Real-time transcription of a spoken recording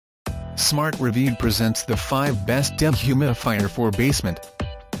Smart Review presents the 5 best dehumidifier for basement.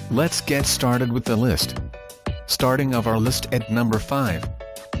 Let's get started with the list. Starting of our list at number 5.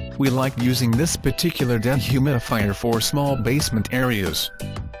 We like using this particular dehumidifier for small basement areas.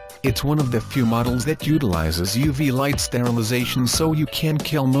 It's one of the few models that utilizes UV light sterilization so you can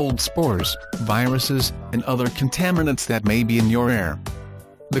kill mold spores, viruses, and other contaminants that may be in your air.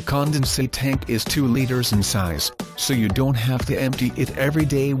 The condensate tank is 2 liters in size, so you don't have to empty it every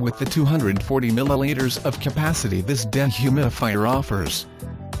day with the 240 milliliters of capacity this dehumidifier offers.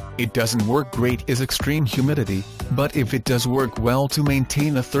 It doesn't work great in extreme humidity, but if it does work well to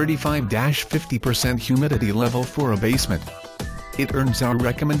maintain a 35–50% humidity level for a basement, it earns our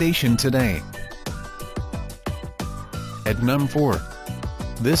recommendation today. At number 4.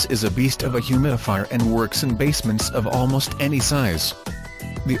 This is a beast of a humidifier and works in basements of almost any size.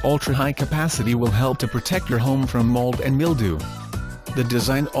 The ultra-high capacity will help to protect your home from mold and mildew. The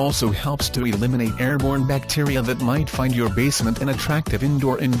design also helps to eliminate airborne bacteria that might find your basement an attractive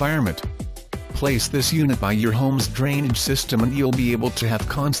indoor environment. Place this unit by your home's drainage system and you'll be able to have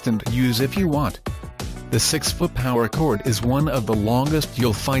constant use if you want. The 6-foot power cord is one of the longest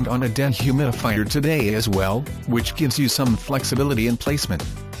you'll find on a dehumidifier today as well, which gives you some flexibility in placement.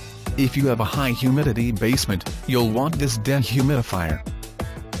 If you have a high humidity basement, you'll want this dehumidifier.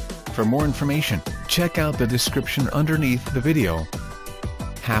 For more information, check out the description underneath the video.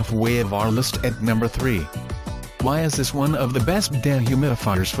 Halfway of our list at number 3. Why is this one of the best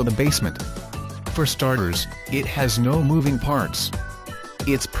dehumidifiers for the basement? For starters, it has no moving parts.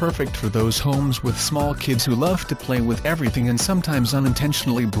 It's perfect for those homes with small kids who love to play with everything and sometimes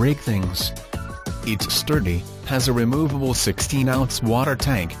unintentionally break things. It's sturdy, has a removable 16-ounce water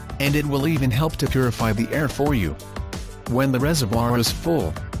tank, and it will even help to purify the air for you. When the reservoir is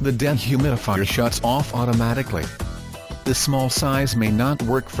full, the dehumidifier shuts off automatically. The small size may not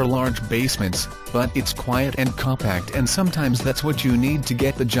work for large basements, but it's quiet and compact, and sometimes that's what you need to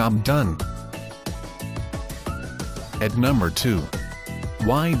get the job done. At number 2.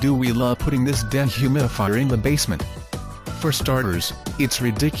 Why do we love putting this dehumidifier in the basement? For starters, it's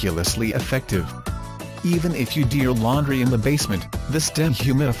ridiculously effective. Even if you do your laundry in the basement, this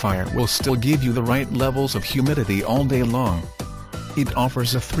dehumidifier will still give you the right levels of humidity all day long. It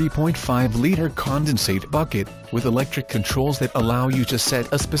offers a 3.5-liter condensate bucket, with electric controls that allow you to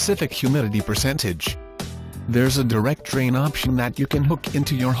set a specific humidity percentage. There's a direct drain option that you can hook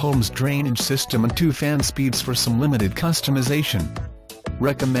into your home's drainage system and 2 fan speeds for some limited customization.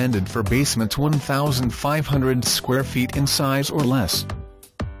 Recommended for basements 1,500 square feet in size or less.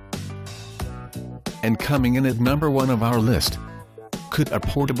 And coming in at number 1 of our list. Could a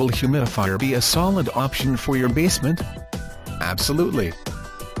portable humidifier be a solid option for your basement? Absolutely.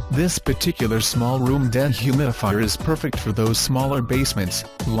 This particular small room dehumidifier is perfect for those smaller basements,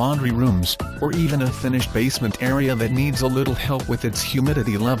 laundry rooms, or even a finished basement area that needs a little help with its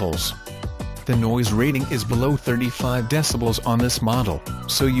humidity levels. The noise rating is below 35 decibels on this model,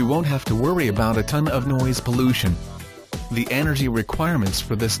 so you won't have to worry about a ton of noise pollution. The energy requirements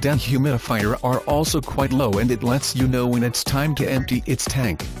for this dehumidifier are also quite low, and it lets you know when it's time to empty its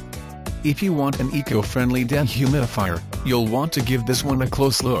tank. If you want an eco-friendly dehumidifier, you'll want to give this one a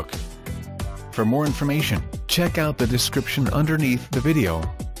close look. For more information, check out the description underneath the video.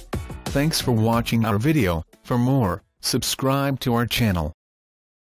 Thanks for watching our video. For more, subscribe to our channel.